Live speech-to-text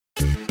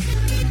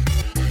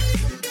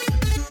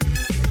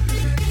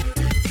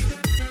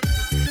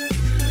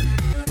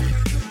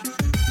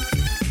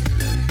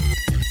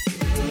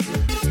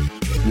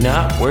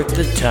Not Worth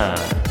the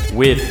Time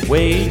with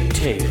Wade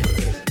Taylor.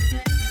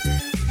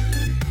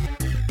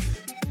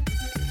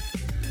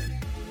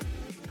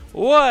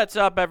 What's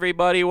up,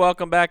 everybody?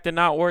 Welcome back to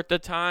Not Worth the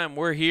Time.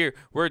 We're here,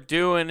 we're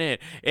doing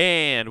it,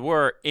 and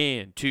we're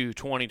into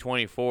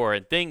 2024,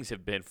 and things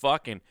have been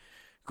fucking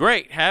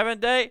great,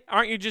 haven't they?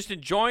 Aren't you just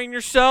enjoying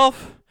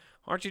yourself?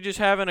 Aren't you just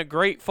having a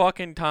great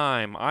fucking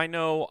time? I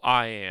know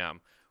I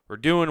am. We're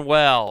doing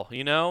well,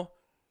 you know?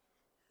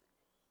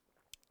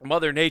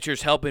 Mother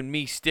Nature's helping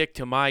me stick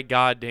to my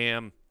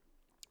goddamn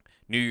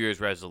New Year's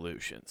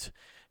resolutions.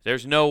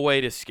 There's no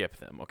way to skip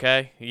them,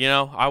 okay? You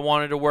know, I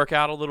wanted to work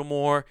out a little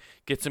more,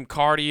 get some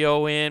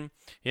cardio in,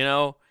 you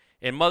know,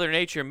 and Mother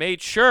Nature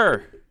made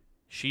sure,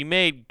 she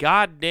made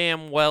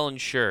goddamn well and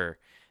sure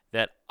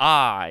that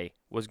I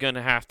was going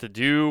to have to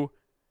do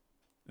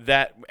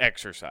that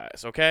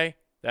exercise, okay?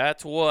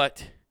 That's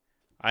what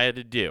I had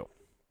to do.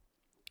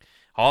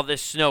 All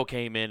this snow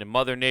came in, and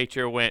Mother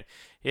Nature went,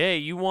 hey,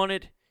 you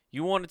wanted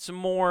some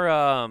more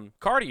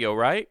cardio,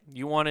 right?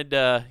 You wanted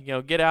to,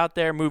 get out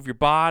there, move your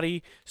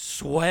body,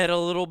 sweat a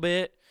little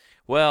bit.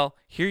 Well,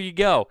 here you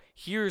go.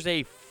 Here's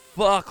a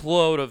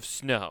fuckload of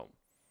snow.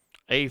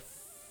 A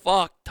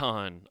fuck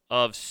ton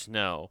of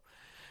snow.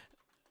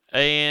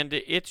 And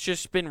it's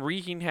just been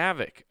wreaking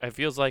havoc. It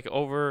feels like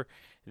over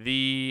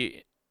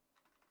the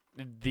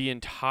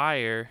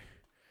entire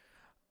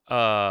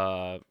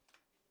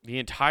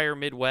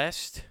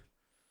Midwest,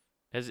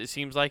 as it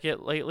seems like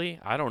it lately.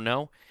 I don't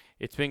know.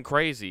 It's been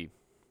crazy.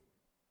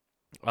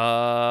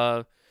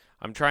 I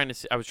was trying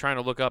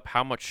to look up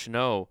how much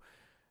snow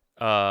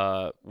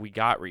we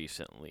got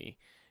recently.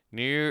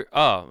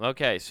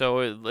 Okay.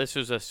 So this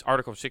was an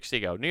article 6 days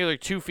ago. Nearly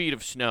 2 feet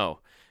of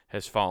snow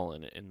has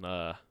fallen in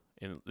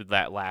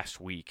that last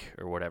week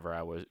or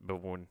whatever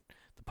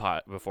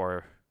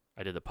before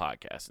I did the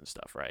podcast and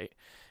stuff. Right?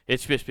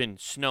 It's just been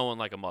snowing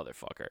like a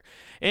motherfucker,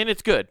 and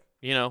it's good.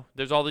 You know,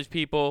 there's all these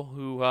people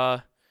who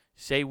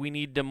say we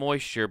need the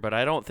moisture, but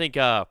I don't think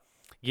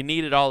you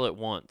need it all at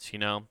once, you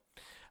know?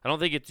 I don't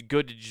think it's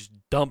good to just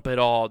dump it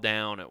all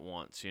down at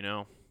once, you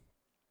know?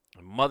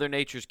 Mother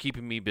Nature's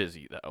keeping me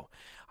busy, though.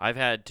 I've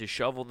had to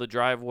shovel the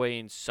driveway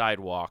and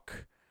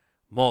sidewalk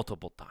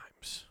multiple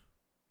times,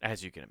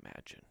 as you can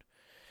imagine,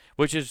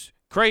 which is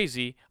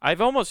crazy.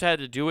 I've almost had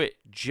to do it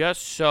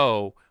just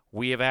so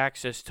we have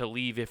access to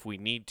leave if we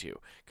need to,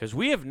 because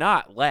we have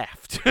not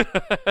left.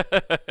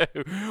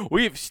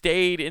 We have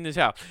stayed in this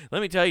house.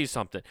 Let me tell you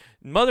something.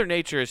 Mother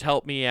Nature has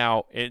helped me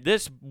out in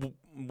this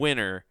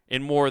winter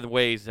in more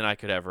ways than I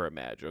could ever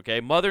imagine, okay?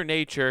 Mother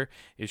Nature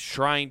is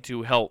trying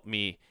to help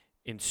me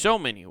in so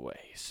many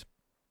ways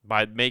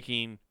by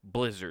making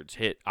blizzards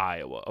hit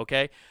Iowa,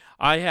 okay?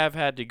 I have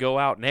had to go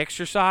out and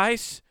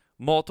exercise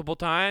multiple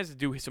times,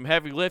 do some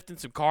heavy lifting,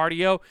 some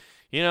cardio.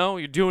 You know,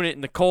 you're doing it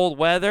in the cold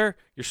weather.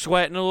 You're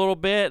sweating a little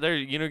bit.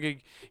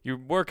 You're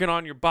working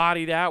on your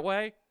body that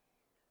way.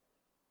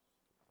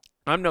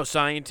 I'm no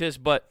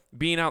scientist, but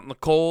being out in the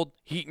cold,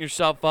 heating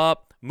yourself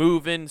up,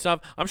 moving stuff,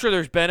 I'm sure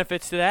there's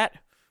benefits to that.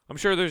 I'm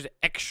sure there's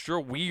extra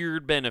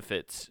weird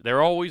benefits.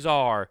 There always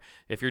are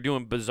if you're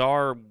doing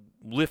bizarre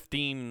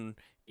lifting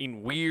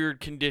in weird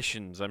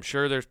conditions. I'm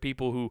sure there's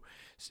people who,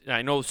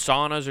 I know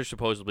saunas are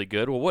supposedly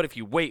good. Well, what if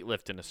you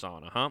weightlift in a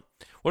sauna, huh?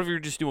 What if you're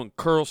just doing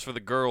curls for the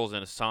girls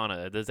in a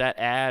sauna? Does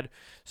that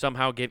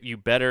somehow give you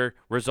better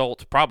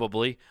results?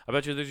 Probably. I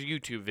bet you there's a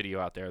YouTube video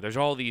out there. There's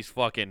all these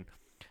fucking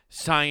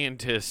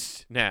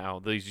scientists now,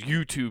 these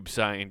YouTube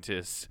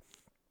scientists,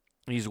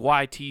 these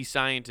YT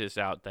scientists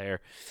out there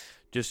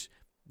just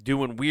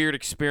doing weird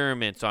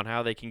experiments on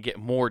how they can get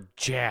more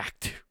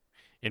jacked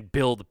and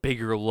build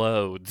bigger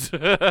loads.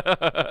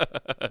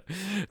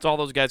 It's all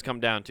those guys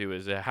come down to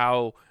is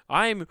how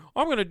I'm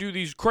going to do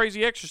these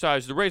crazy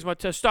exercises to raise my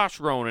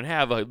testosterone and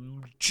have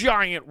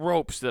giant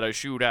ropes that I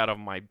shoot out of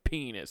my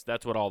penis.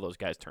 That's what all those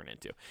guys turn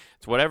into.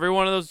 It's what every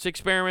one of those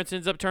experiments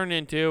ends up turning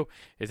into,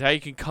 is how you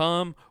can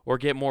come or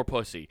get more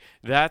pussy.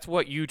 That's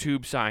what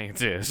YouTube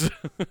science is.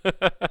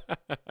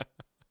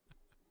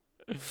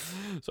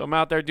 So I'm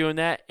out there doing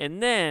that.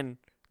 And then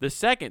the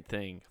second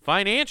thing,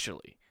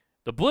 financially,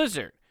 the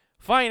blizzard.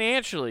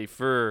 Financially,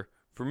 for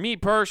me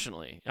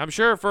personally, I'm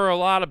sure for a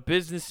lot of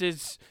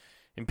businesses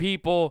and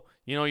people,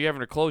 you're having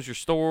to close your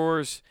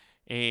stores,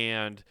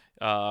 and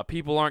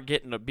people aren't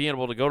being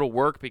able to go to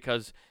work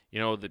because,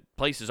 the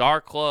places are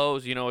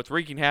closed. It's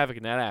wreaking havoc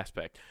in that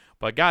aspect.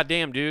 But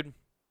goddamn, dude,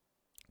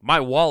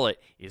 my wallet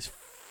is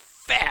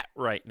fat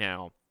right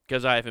now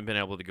because I haven't been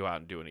able to go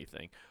out and do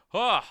anything.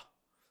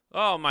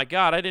 Oh my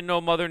God, I didn't know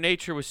Mother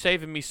Nature was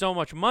saving me so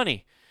much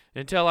money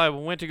until I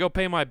went to go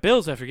pay my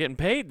bills after getting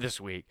paid this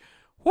week.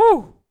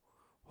 Woo!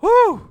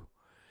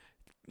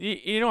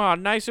 You know how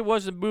nice it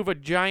was to move a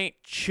giant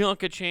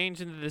chunk of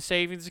change into the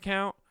savings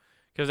account?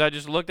 Because I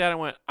just looked at it and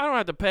went, I don't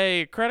have to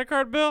pay a credit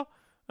card bill.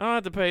 I don't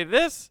have to pay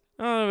this.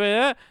 I don't have to pay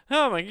that.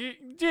 Oh my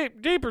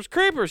jeepers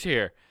creepers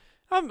here.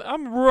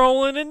 I'm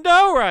rolling in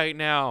dough right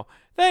now.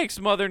 Thanks,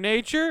 Mother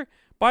Nature.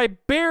 By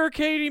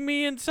barricading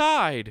me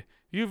inside,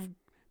 you've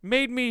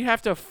made me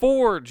have to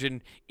forge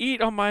and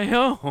eat on my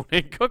own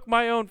and cook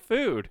my own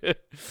food.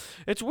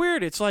 It's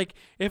weird. It's like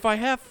if I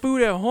have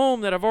food at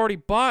home that I've already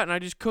bought and I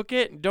just cook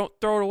it and don't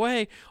throw it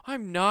away,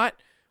 I'm not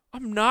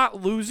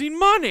losing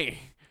money.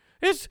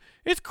 It's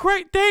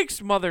great.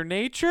 Thanks, Mother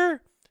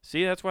Nature.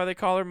 See, that's why they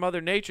call her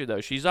Mother Nature,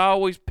 though. She's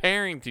always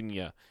parenting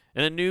you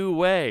in a new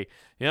way.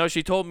 You know,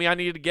 she told me I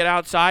needed to get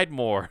outside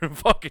more and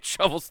fucking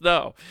shovel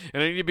snow.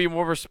 And I need to be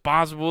more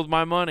responsible with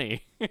my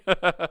money.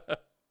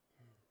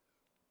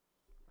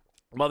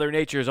 Mother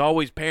Nature is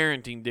always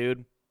parenting,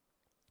 dude.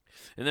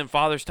 And then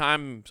Father's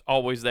Time's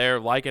always there,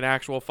 like an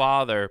actual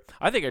father.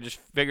 I think I just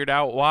figured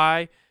out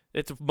why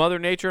it's Mother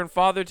Nature and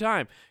Father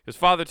Time. Because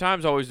Father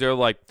Time's always there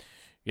like,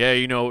 yeah,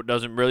 you know, it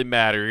doesn't really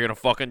matter. You're going to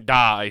fucking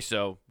die,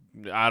 so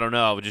I don't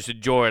know. Just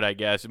enjoy it, I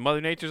guess. And Mother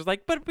Nature's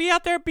like, but be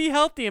out there, be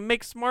healthy, and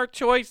make smart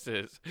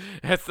choices.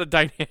 That's the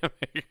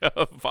dynamic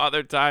of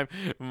Father Time,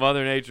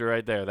 Mother Nature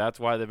right there. That's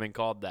why they've been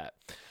called that.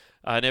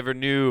 I never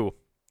knew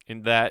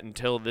in that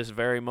until this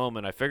very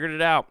moment. I figured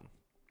it out.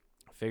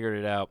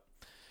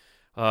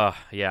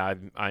 Yeah,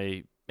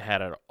 I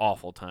had an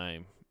awful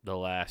time the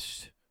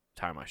last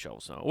time I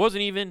shoveled snow. It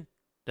wasn't even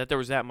that there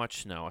was that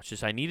much snow. It's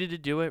just I needed to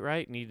do it,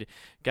 right?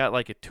 Got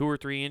like a 2 or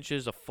 3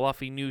 inches of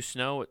fluffy new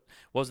snow. It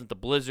wasn't the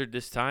blizzard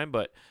this time,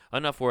 but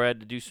enough where I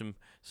had to do some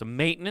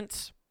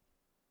maintenance.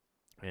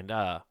 And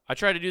I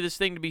try to do this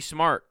thing to be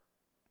smart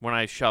when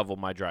I shovel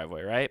my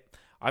driveway, right?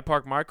 I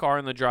park my car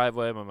in the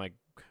driveway. My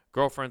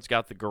girlfriend's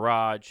got the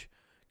garage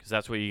because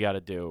that's what you got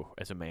to do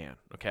as a man,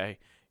 okay?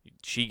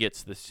 She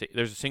gets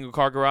there's a single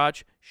car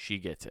garage. She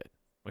gets it,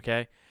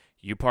 okay?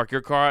 You park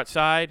your car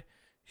outside.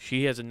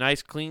 She has a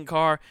nice, clean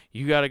car.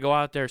 You got to go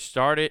out there,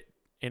 start it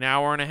an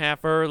hour and a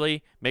half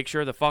early, make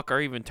sure the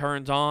fucker even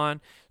turns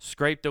on,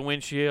 scrape the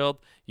windshield.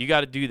 You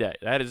got to do that.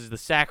 That is the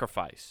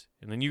sacrifice.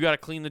 And then you got to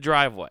clean the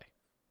driveway.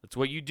 That's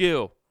what you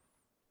do.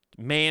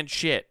 Man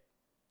shit.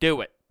 Do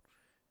it.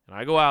 And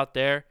I go out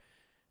there,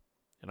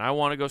 and I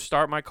want to go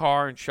start my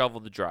car and shovel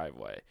the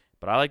driveway.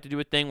 But I like to do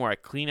a thing where I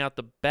clean out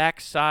the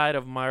back side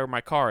of where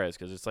my car is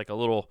because it's like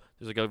there's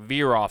like a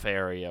veer-off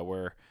area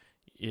where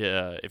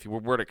if you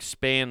were to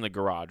expand the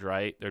garage,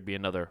 right, there'd be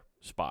another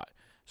spot.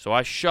 So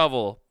I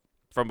shovel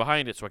from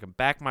behind it so I can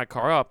back my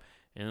car up,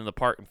 and then the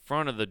part in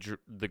front of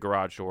the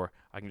garage door,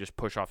 I can just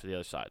push off to the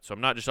other side. So I'm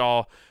not just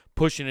all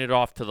pushing it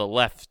off to the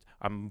left.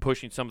 I'm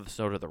pushing some of the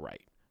snow to the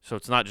right. So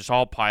it's not just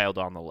all piled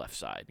on the left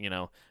side, you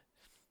know.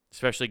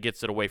 Especially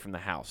gets it away from the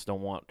house.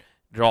 Don't want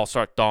it all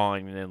start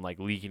thawing and then like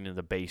leaking in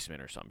the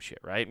basement or some shit,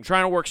 right? I'm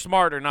trying to work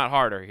smarter, not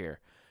harder here,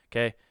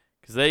 okay?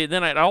 Because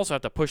then I'd also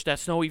have to push that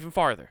snow even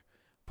farther.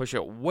 Push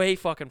it way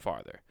fucking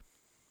farther.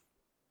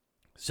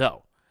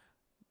 So,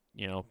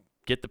 you know,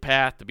 get the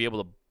path to be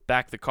able to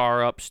back the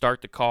car up,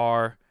 start the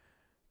car,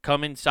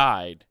 come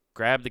inside,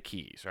 grab the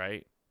keys,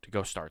 right, to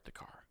go start the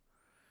car.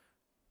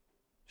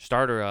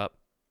 Start her up,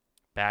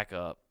 back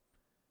up,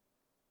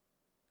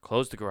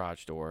 close the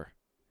garage door,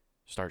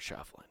 start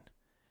shuffling.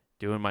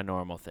 Doing my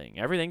normal thing.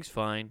 Everything's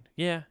fine.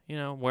 Yeah, you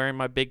know, wearing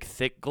my big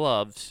thick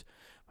gloves,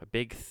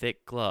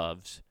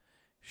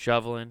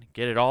 shoveling,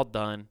 get it all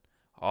done,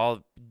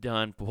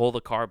 pull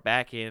the car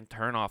back in,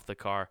 turn off the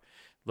car,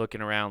 looking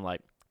around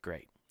like,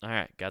 great. All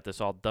right, got this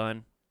all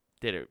done.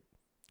 Did it,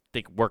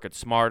 think working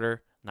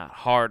smarter, not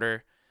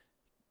harder.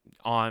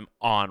 I'm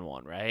on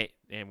one, right?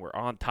 And we're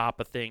on top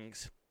of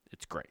things.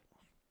 It's great.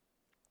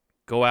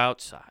 Go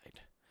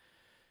outside.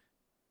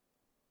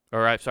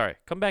 All right, sorry,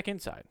 come back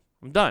inside.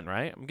 I'm done,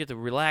 right? I'm get to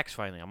relax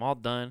finally. I'm all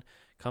done.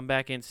 Come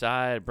back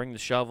inside, bring the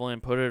shovel in,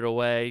 put it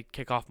away,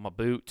 kick off my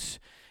boots,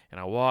 and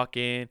I walk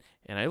in,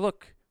 and I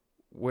look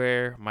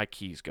where my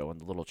keys go in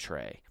the little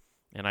tray.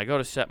 And I go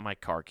to set my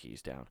car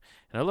keys down.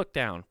 And I look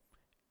down,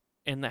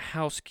 and the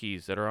house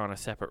keys that are on a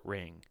separate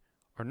ring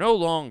are no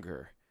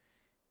longer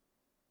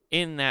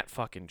in that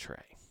fucking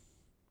tray.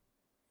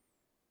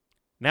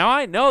 Now,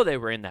 I know they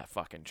were in that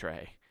fucking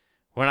tray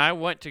when I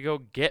went to go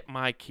get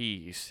my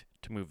keys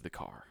to move the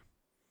car.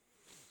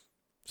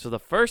 So the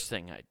first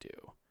thing I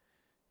do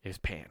is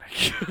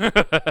panic.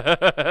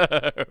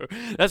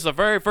 That's the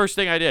very first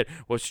thing I did,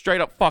 was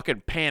straight up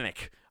fucking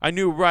panic. I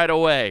knew right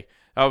away.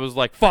 I was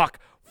like, fuck.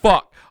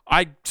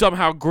 I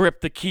somehow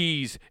gripped the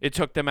keys. It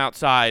took them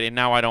outside, and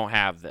now I don't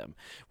have them.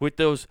 With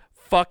those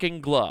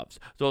fucking gloves,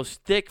 those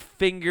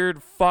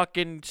thick-fingered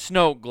fucking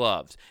snow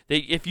gloves.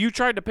 If you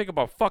tried to pick up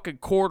a fucking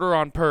quarter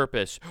on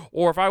purpose,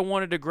 or if I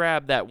wanted to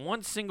grab that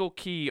one single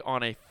key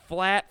on a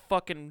flat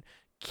fucking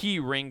key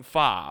ring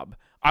fob,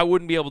 I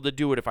wouldn't be able to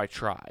do it if I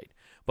tried.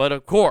 But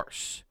of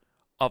course,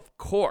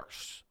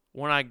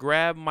 when I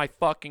grab my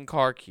fucking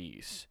car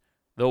keys,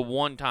 the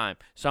one time,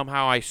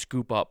 somehow I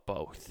scoop up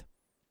both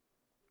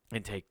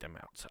and take them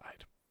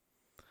outside.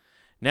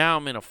 Now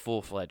I'm in a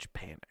full-fledged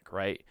panic,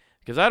 right?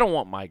 Because I don't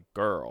want my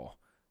girl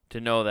to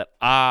know that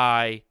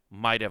I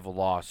might have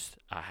lost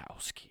a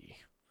house key.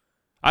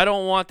 I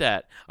don't want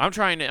that. I'm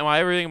trying to,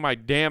 everything in my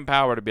damn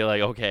power to be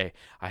like, okay,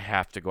 I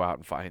have to go out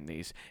and find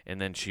these, and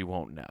then she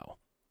won't know.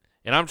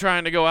 And I'm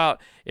trying to go out,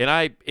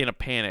 and in a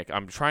panic,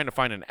 I'm trying to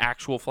find an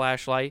actual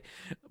flashlight,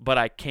 but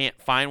I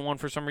can't find one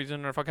for some reason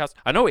in our fuck house.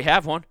 I know we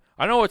have one.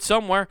 I know it's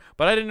somewhere,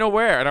 but I didn't know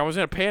where. And I was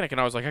in a panic, and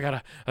I was like, I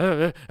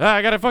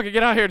gotta fucking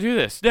get out here and do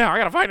this now. I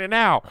gotta find it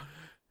now.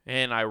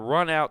 And I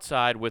run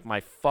outside with my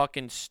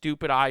fucking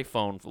stupid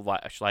iPhone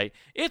flashlight.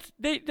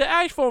 The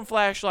iPhone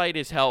flashlight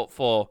is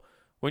helpful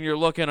when you're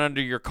looking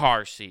under your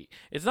car seat.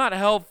 It's not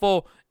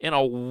helpful in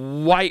a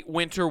white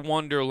winter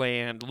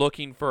wonderland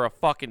looking for a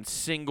fucking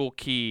single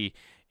key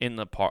in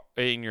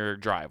your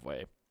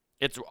driveway.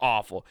 It's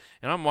awful.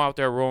 And I'm out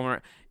there rolling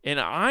around, and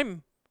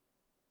I'm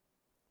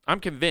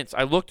convinced.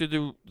 I looked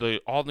through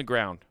on the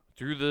ground,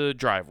 through the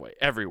driveway,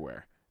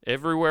 everywhere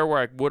where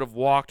I would have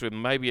walked,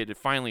 and maybe it had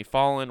finally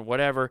fallen,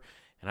 whatever,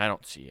 and I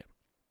don't see it.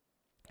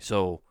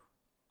 So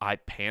I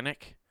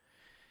panic,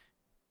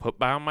 put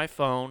down my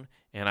phone,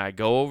 and I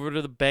go over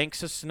to the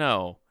banks of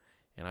snow,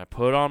 and I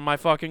put on my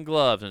fucking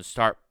gloves and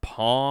start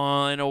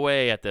pawing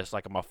away at this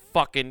like I'm a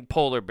fucking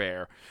polar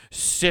bear,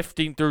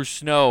 sifting through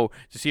snow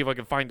to see if I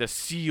can find a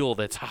seal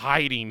that's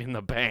hiding in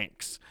the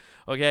banks.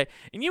 Okay?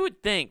 And you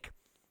would think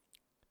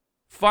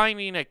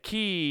finding a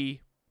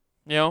key,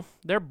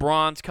 they're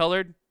bronze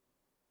colored.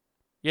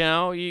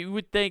 You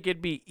would think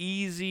it'd be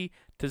easy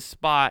to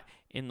spot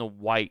in the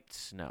white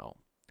snow.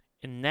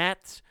 And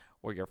that's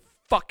where you're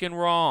fucking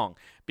wrong,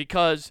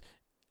 because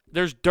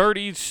there's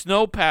dirty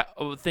snow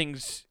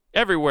things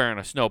everywhere in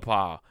a snow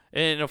pile.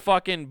 In a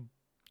fucking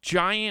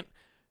giant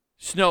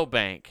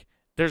snowbank,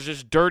 there's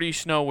just dirty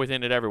snow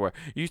within it everywhere.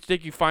 You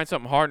think you find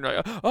something hard,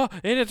 and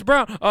and it's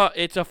brown.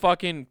 It's a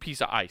fucking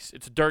piece of ice.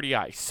 It's dirty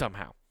ice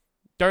somehow.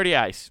 Dirty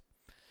ice.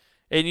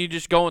 And you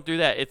just going through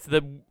that.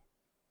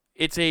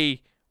 It's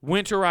a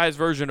winterized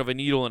version of a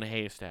needle in a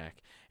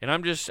haystack. And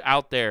I'm just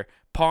out there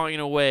pawing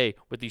away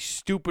with these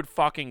stupid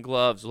fucking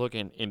gloves,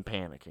 looking and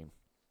panicking.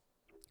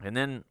 And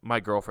then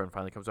my girlfriend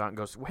finally comes out and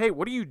goes, hey,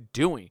 what are you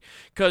doing?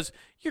 Because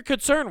you're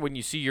concerned when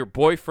you see your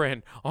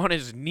boyfriend on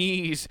his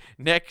knees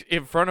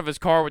in front of his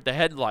car with the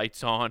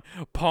headlights on,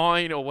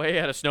 pawing away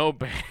at a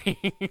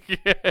snowbank.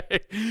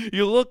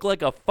 You look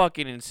like a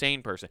fucking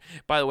insane person.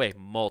 By the way,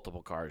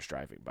 multiple cars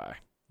driving by.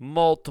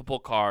 Multiple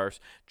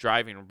cars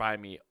driving by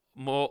me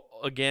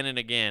again and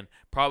again,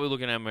 probably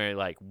looking at me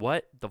like,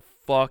 what the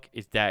fuck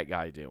is that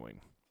guy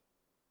doing?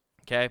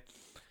 Okay?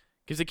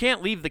 Because they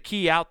can't leave the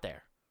key out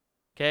there.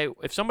 Okay,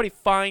 if somebody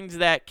finds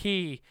that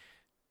key,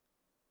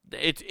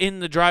 it's in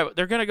the driveway,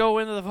 they're going to go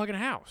into the fucking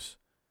house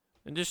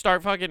and just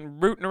start fucking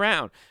rooting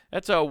around.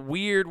 That's a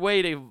weird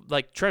way to,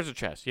 treasure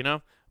chest,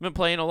 I've been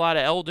playing a lot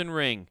of Elden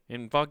Ring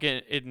and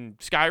fucking in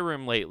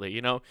Skyrim lately,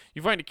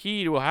 You find a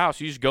key to a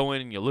house, you just go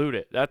in and you loot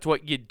it. That's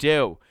what you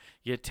do.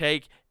 You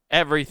take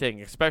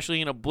everything, especially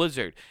in a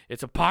blizzard.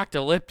 It's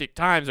apocalyptic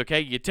times, okay?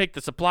 You take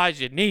the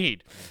supplies you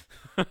need.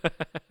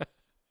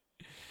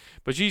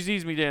 But she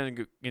sees me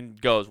then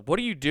and goes, what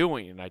are you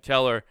doing? And I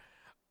tell her,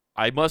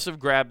 I must have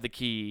grabbed the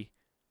key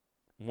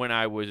when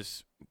I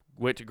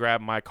went to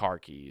grab my car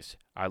keys.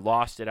 I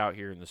lost it out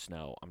here in the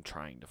snow. I'm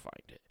trying to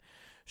find it.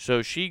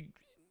 So she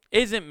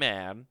isn't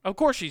mad. Of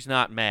course she's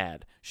not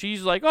mad.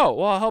 She's like, oh,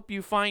 well, I'll help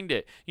you find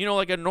it.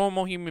 Like a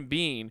normal human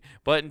being.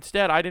 But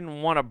instead, I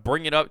didn't want to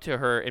bring it up to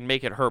her and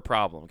make it her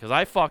problem. Because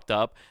I fucked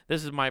up.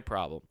 This is my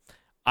problem.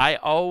 I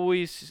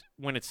always,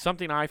 when it's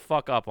something I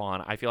fuck up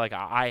on, I feel like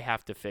I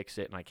have to fix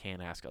it and I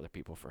can't ask other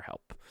people for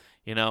help.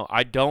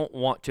 I don't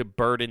want to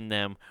burden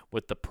them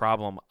with the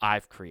problem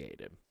I've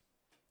created.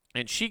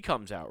 And she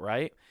comes out,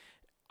 right?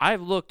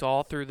 I've looked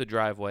all through the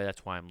driveway.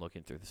 That's why I'm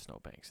looking through the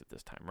snowbanks at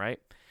this time, right?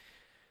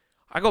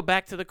 I go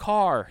back to the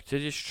car to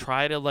just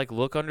try to,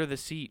 look under the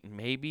seat. And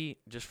maybe,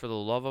 just for the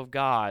love of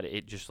God,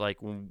 it just,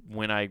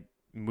 when I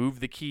moved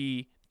the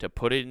key to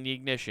put it in the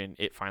ignition,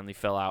 it finally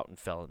fell out and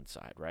fell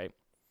inside, right?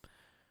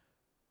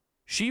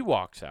 She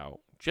walks out,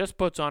 just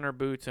puts on her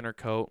boots and her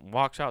coat, and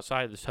walks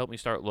outside to help me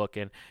start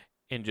looking.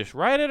 And just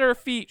right at her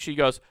feet, she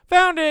goes,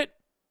 found it!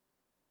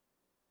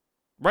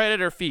 Right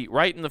at her feet,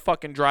 right in the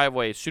fucking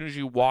driveway. As soon as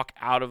you walk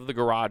out of the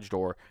garage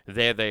door,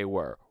 there they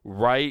were.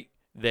 Right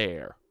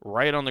there.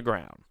 Right on the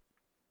ground.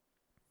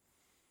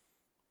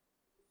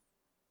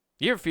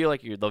 You ever feel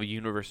like the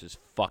universe is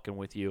fucking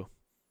with you?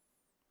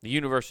 The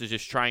universe is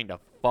just trying to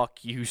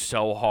fuck you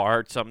so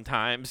hard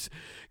sometimes.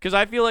 Because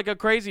I feel like a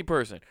crazy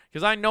person.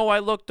 Because I know I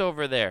looked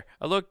over there.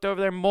 I looked over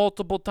there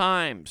multiple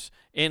times.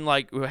 And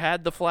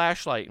had the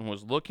flashlight and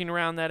was looking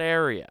around that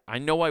area. I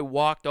know I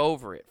walked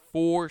over it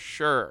for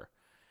sure.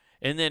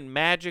 And then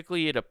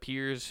magically it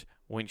appears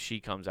when she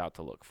comes out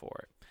to look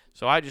for it.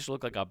 So I just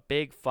look like a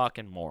big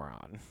fucking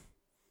moron.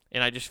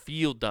 And I just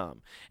feel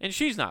dumb. And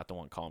she's not the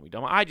one calling me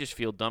dumb. I just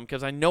feel dumb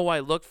because I know I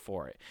looked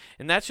for it.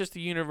 And that's just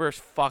the universe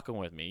fucking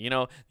with me.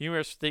 The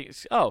universe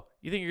thinks, oh,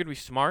 you think you're going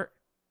to be smart?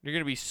 You're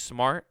going to be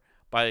smart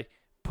by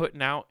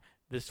putting out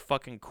this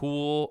fucking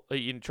cool,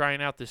 trying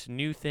out this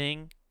new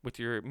thing with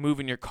your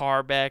moving your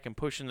car back and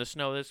pushing the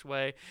snow this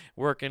way,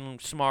 working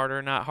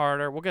smarter, not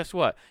harder. Well, guess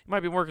what? You might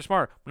be working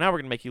smarter, but now we're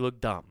going to make you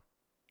look dumb.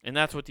 And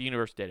that's what the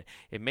universe did.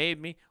 It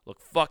made me look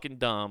fucking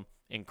dumb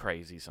and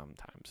crazy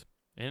sometimes.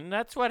 And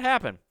that's what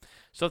happened.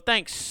 So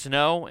thanks,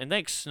 Snow, and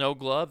thanks, Snow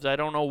Gloves. I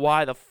don't know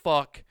why the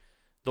fuck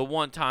the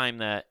one time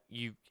that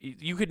I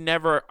could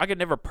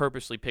never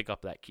purposely pick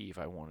up that key if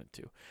I wanted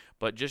to.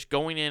 But just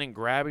going in and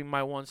grabbing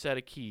my one set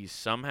of keys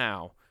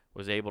somehow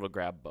was able to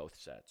grab both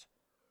sets.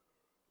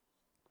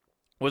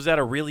 Was that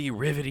a really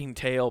riveting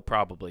tale?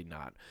 Probably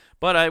not.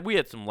 But we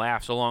had some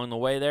laughs along the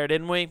way there,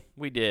 didn't we?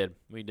 We did.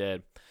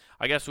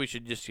 I guess we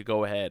should just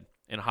go ahead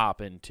and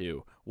hop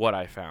into what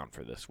I found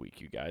for this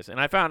week, you guys. And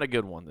I found a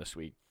good one this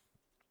week.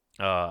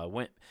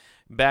 Went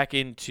back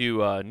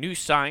into New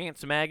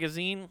Science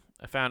magazine.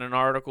 I found an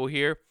article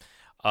here.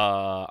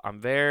 I'm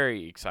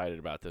very excited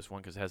about this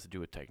one because it has to do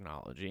with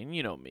technology. And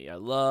you know me, I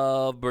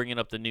love bringing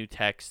up the new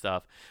tech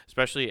stuff,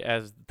 especially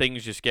as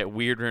things just get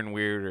weirder and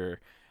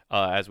weirder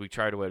as we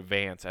try to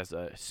advance as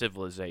a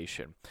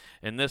civilization.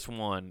 And this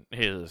one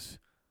is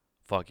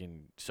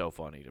fucking so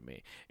funny to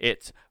me.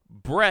 It's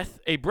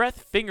a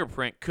breath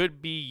fingerprint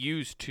could be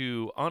used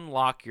to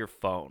unlock your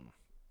phone.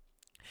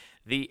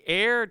 The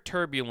air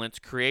turbulence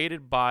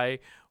created by,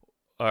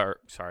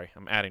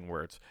 I'm adding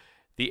words.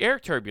 The air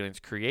turbulence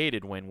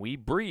created when we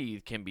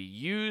breathe can be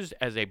used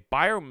as a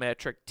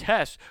biometric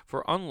test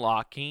for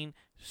unlocking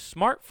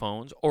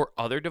smartphones or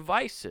other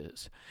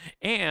devices.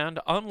 And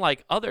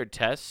unlike other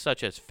tests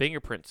such as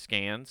fingerprint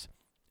scans,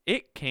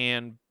 it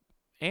can't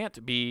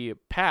be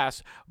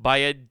passed by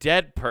a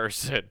dead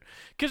person.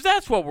 Because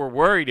that's what we're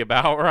worried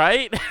about,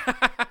 right?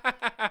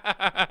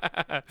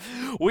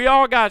 We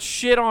all got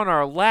shit on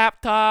our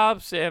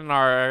laptops and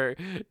our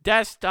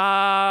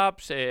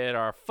desktops and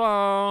our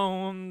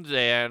phones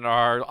and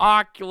our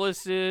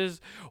Oculuses.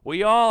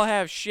 We all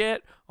have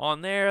shit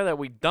on there that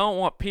we don't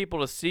want people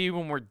to see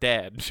when we're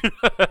dead.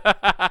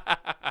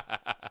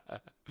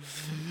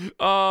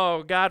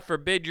 Oh, God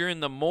forbid you're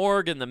in the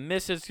morgue and the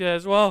missus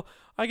says, well,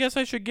 I guess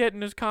I should get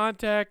in his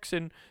contacts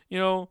and,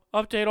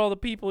 update all the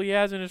people he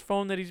has in his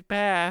phone that he's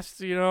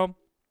passed, And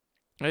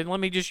let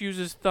me just use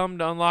his thumb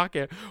to unlock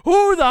it.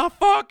 Who the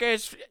fuck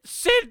is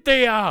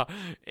Cynthia?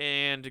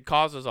 And it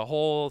causes a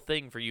whole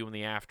thing for you in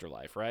the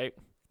afterlife, right?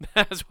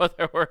 That's what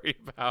they're worried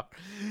about.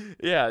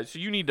 Yeah, so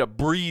you need to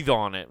breathe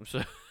on it.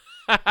 So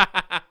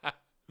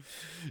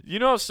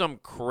some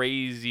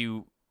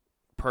crazy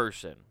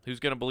person who's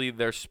going to believe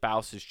their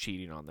spouse is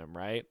cheating on them,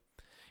 right?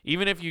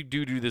 Even if you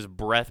do this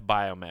breath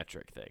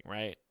biometric thing,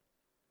 right?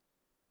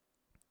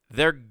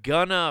 They're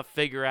gonna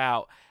figure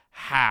out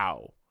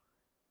how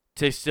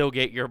to still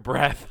get your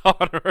breath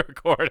on a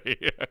recording.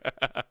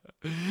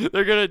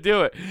 They're gonna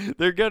do it.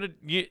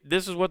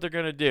 This is what they're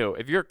gonna do.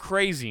 If you're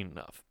crazy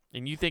enough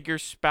and you think your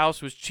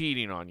spouse was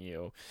cheating on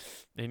you,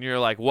 and you're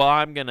like, well,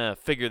 I'm gonna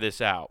figure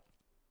this out.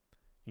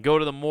 You go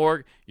to the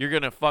morgue, you're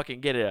gonna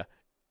fucking get a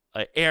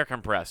air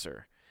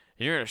compressor,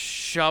 and you're gonna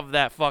shove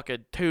that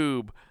fucking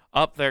tube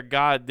up their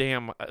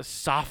goddamn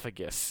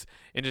esophagus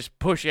and just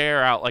push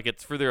air out like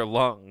it's for their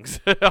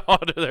lungs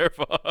onto their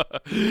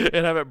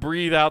and have it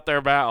breathe out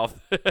their mouth.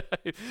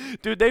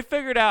 Dude, they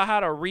figured out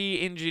how to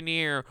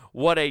re-engineer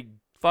what a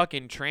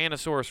fucking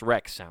Tyrannosaurus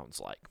Rex sounds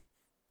like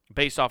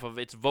based off of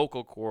its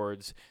vocal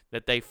cords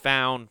that they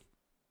found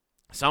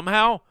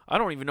somehow. I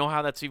don't even know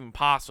how that's even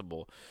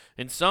possible.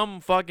 In some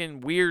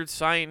fucking weird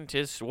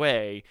scientist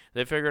way,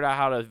 they figured out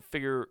how to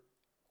figure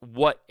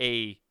what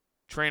a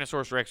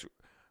Tyrannosaurus Rex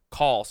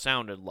call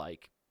sounded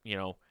like,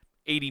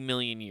 80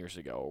 million years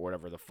ago or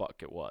whatever the fuck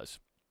it was.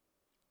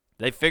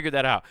 They figured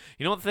that out.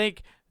 You don't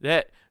think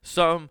that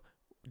some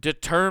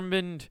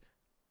determined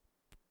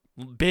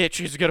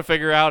bitch is going to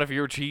figure out if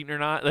you're cheating or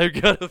not? They're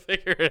going to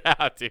figure it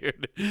out,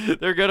 dude.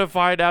 They're going to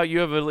find out you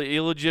have an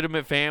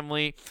illegitimate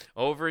family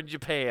over in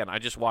Japan. I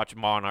just watched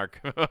Monarch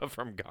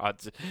from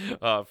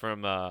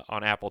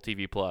on Apple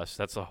TV Plus.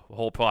 That's the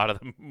whole plot of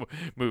the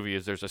movie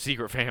is there's a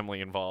secret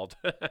family involved.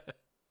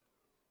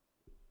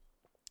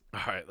 All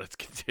right, let's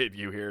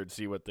continue here and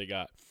see what they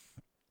got.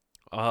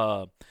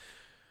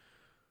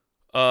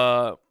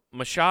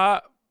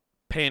 Masha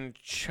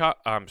Pancha.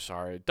 I'm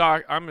sorry,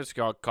 Doc. I'm just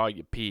gonna call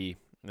you P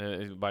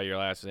by your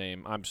last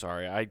name. I'm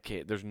sorry. I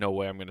can't. There's no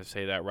way I'm gonna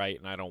say that right,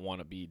 and I don't want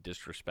to be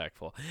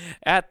disrespectful.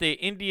 At the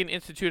Indian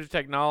Institute of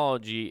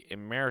Technology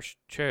in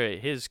Maharashtra,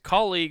 his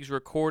colleagues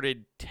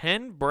recorded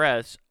 10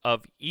 breaths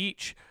of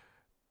each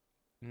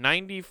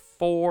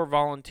 94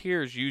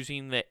 volunteers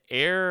using the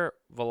air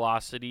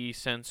velocity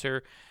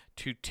sensor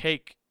to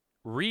take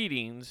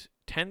readings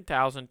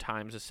 10,000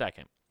 times a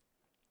second.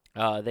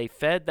 They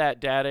fed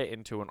that data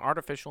into an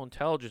artificial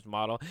intelligence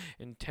model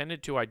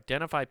intended to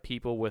identify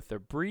people with their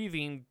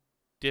breathing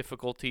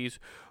difficulties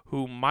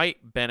who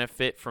might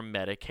benefit from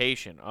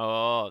medication.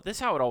 Oh, this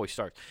is how it always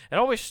starts. It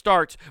always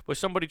starts with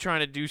somebody trying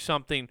to do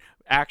something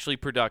actually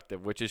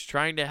productive, which is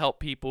trying to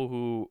help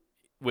people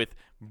with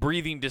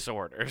breathing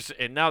disorders.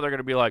 And now they're going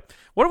to be like,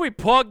 what if we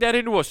plug that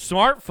into a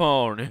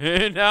smartphone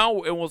and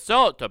we'll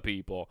sell it to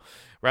people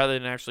rather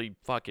than actually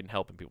fucking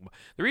helping people.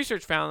 The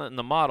research found that in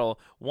the model,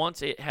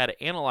 once it had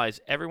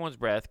analyzed everyone's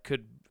breath,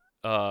 could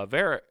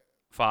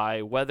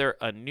verify whether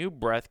a new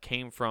breath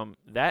came from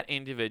that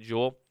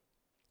individual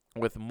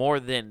with more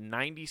than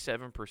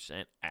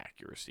 97%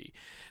 accuracy.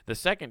 The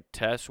second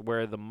test,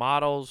 where the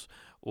model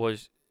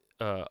was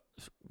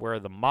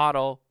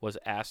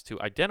asked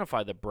to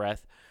identify the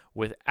breath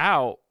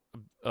without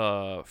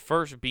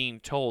first being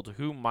told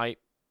who might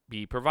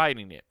be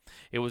providing it.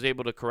 It was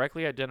able to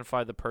correctly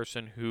identify the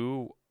person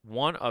who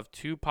one of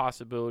two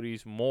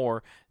possibilities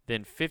more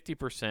than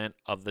 50%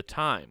 of the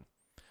time.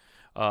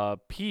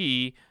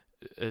 P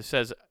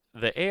says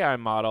the AI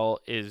model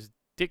is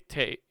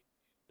detecting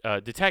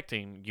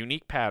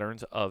unique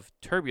patterns of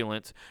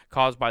turbulence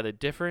caused by the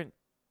different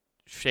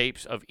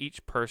shapes of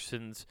each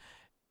person's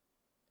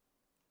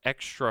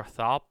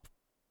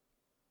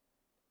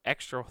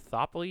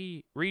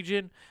extrathoply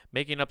region,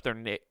 making up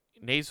their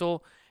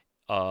nasal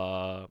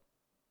and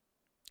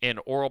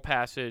oral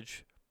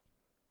passage,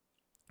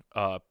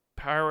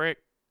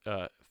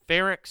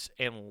 pharynx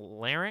and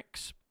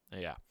larynx.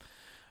 Yeah.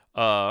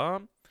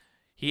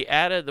 He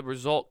added the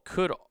result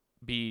could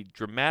be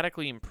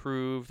dramatically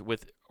improved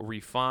with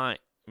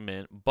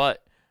refinement,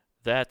 but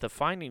that the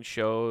findings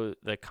show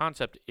the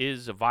concept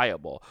is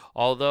viable.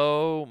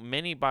 Although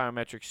many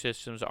biometric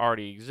systems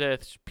already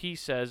exist, P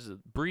says a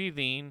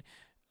breathing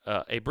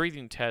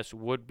test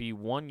would be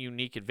one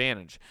unique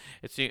advantage.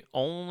 It's the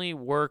only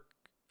work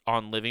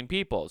on living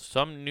people.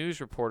 Some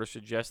news reporters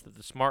suggest that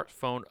the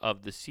smartphone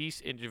of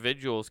deceased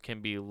individuals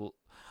can be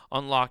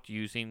unlocked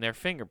using their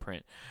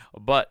fingerprint,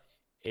 but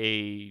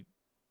a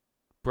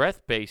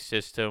breath-based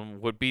system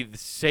would be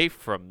safe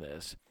from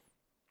this.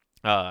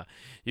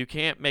 You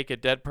can't make a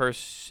dead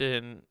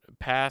person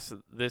pass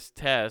this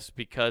test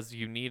because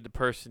you need the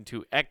person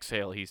to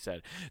exhale, he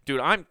said. Dude,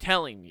 I'm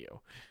telling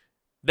you,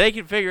 they're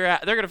going to figure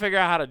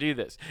out how to do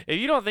this. If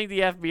you don't think the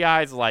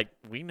FBI is like,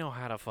 we know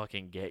how to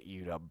fucking get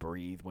you to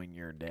breathe when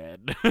you're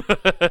dead,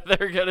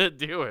 they're going to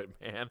do it,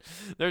 man.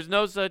 There's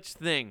no such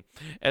thing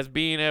as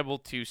being able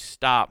to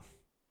stop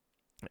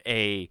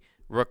a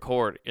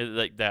record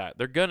like that.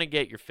 They're going to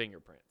get your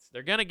fingerprints.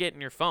 They're going to get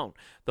in your phone.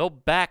 They'll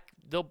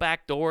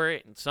backdoor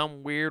it in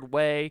some weird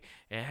way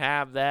and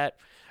have that.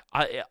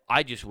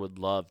 I just would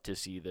love to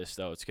see this,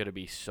 though. It's going to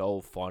be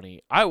so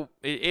funny.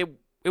 It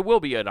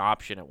will be an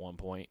option at one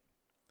point.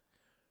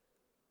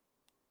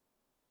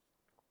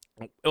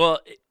 Well,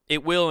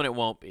 it will and it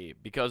won't be,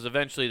 because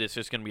eventually this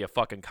is going to be a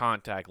fucking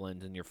contact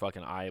lens in your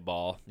fucking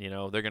eyeball. You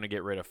know, they're going to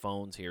get rid of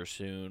phones here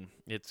soon.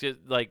 It's just,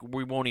 like,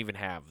 we won't even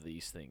have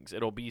these things.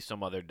 It'll be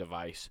some other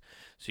device,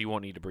 so you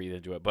won't need to breathe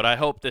into it. But I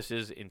hope this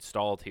is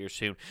installed here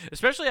soon,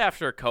 especially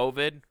after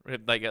COVID.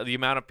 Like, the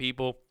amount of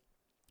people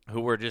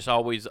who were just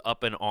always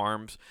up in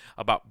arms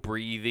about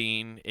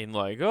breathing and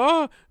like,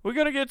 oh, we're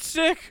going to get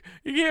sick.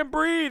 You can't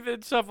breathe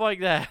and stuff like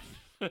that.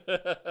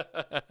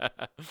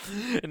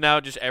 And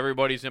now just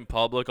everybody's in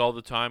public all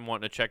the time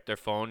wanting to check their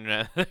phone.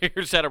 You're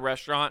just at a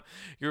restaurant.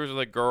 You're with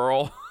a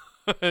girl.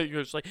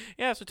 You're just like,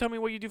 yeah, so tell me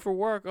what you do for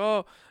work.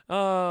 Oh,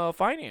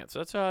 finance.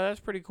 That's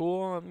pretty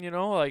cool. You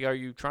know, like, are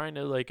you trying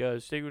to, like,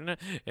 stay with it?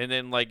 And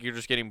then, like, you're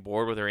just getting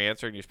bored with her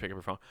answer and you just pick up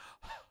your phone.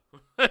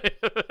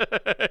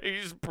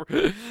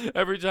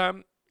 Every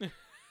time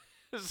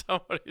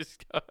somebody's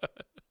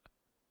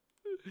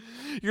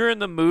you're in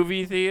the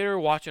movie theater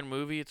watching a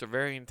movie, it's a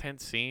very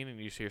intense scene, and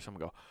you hear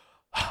someone go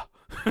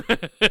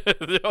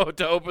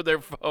to open their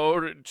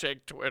phone and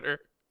check Twitter.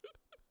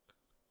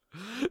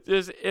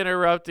 Just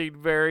interrupting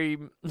very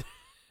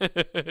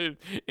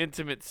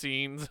intimate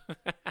scenes.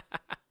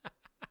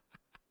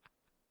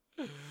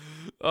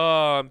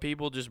 And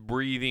people just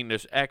breathing,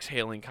 just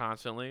exhaling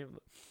constantly.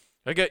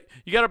 You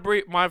gotta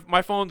breathe.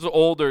 My phone's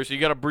older, so you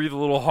gotta breathe a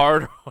little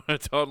harder when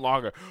it's on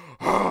longer.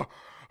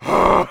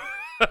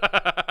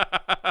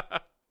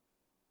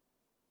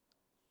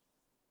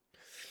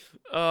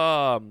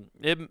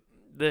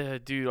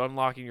 Dude,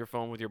 unlocking your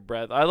phone with your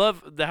breath. I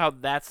love how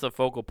that's the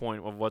focal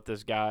point of what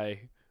this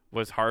guy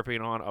was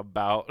harping on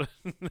about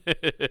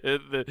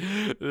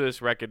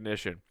this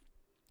recognition.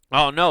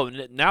 Oh no,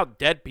 now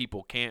dead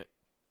people can't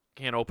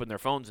open their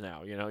phones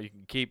now. You know, you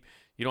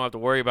don't have to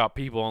worry about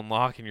people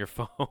unlocking your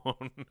phone.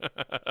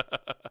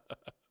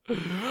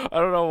 I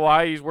don't know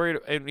why he's worried.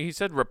 And he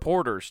said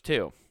reporters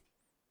too.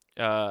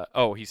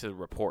 He said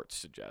reports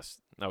suggest.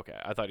 Okay,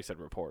 I thought he said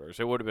reporters.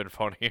 It would have been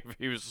funny if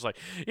he was just like,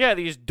 yeah,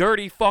 these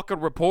dirty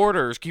fucking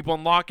reporters keep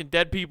unlocking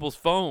dead people's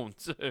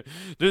phones.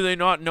 Do they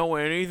not know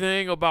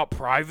anything about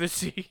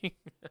privacy?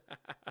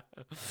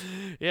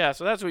 Yeah,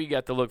 so that's what you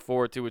got to look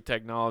forward to with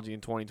technology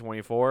in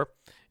 2024,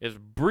 is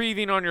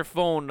breathing on your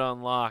phone to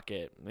unlock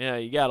it. Yeah,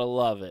 you got to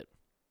love it.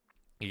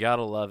 You got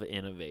to love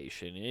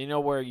innovation. And you know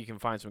where you can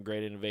find some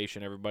great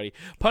innovation, everybody?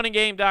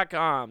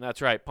 punandgame.com.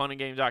 That's right.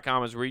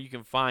 punandgame.com is where you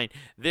can find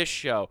this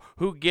show,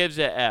 Who Gives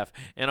a F,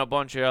 and a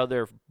bunch of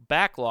other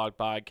backlog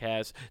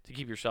podcasts to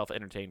keep yourself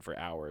entertained for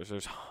hours.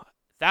 There's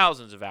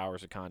thousands of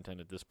hours of content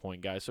at this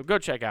point, guys. So go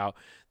check out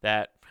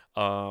that.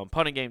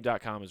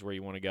 punandgame.com is where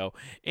you want to go.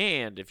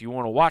 And if you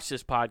want to watch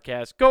this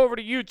podcast, go over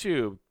to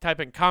YouTube. Type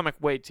in Comic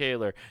Wade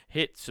Taylor.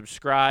 Hit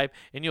subscribe,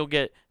 and you'll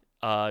get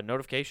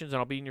notifications, and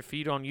I'll be in your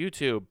feed on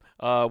YouTube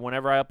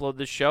whenever I upload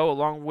this show,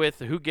 along with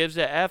Who Gives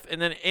a F,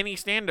 and then any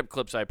stand-up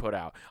clips I put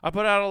out. I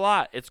put out a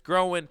lot. It's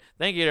growing.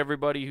 Thank you to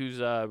everybody who's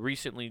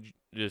recently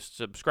just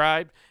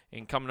subscribed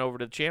and coming over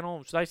to the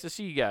channel. It's nice to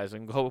see you guys,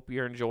 and hope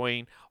you're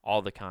enjoying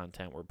all the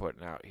content we're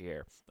putting out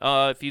here.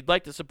 If you'd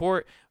like to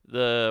support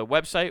the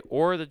website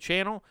or the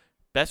channel,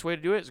 best way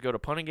to do it is go to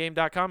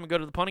puntinggame.com and go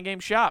to the Punting Game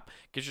shop.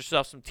 Get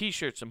yourself some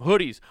t-shirts, some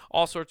hoodies,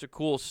 all sorts of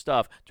cool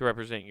stuff to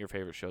represent your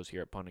favorite shows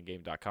here at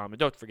puntinggame.com. And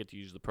don't forget to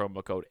use the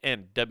promo code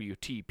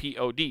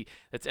NWTPOD.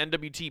 That's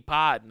NWT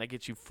Pod, and that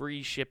gets you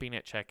free shipping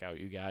at checkout,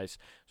 you guys.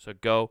 So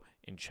go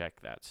and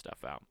check that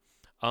stuff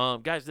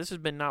out. Guys, this has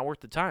been Not Worth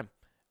the Time.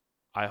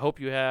 I hope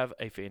you have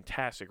a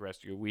fantastic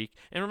rest of your week.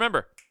 And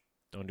remember,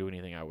 don't do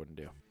anything I wouldn't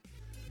do.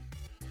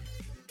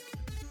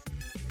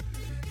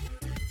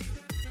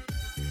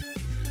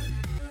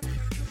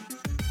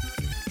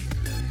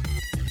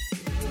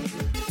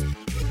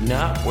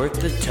 Not Worth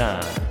the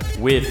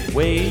Time with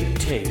Wade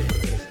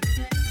Taylor.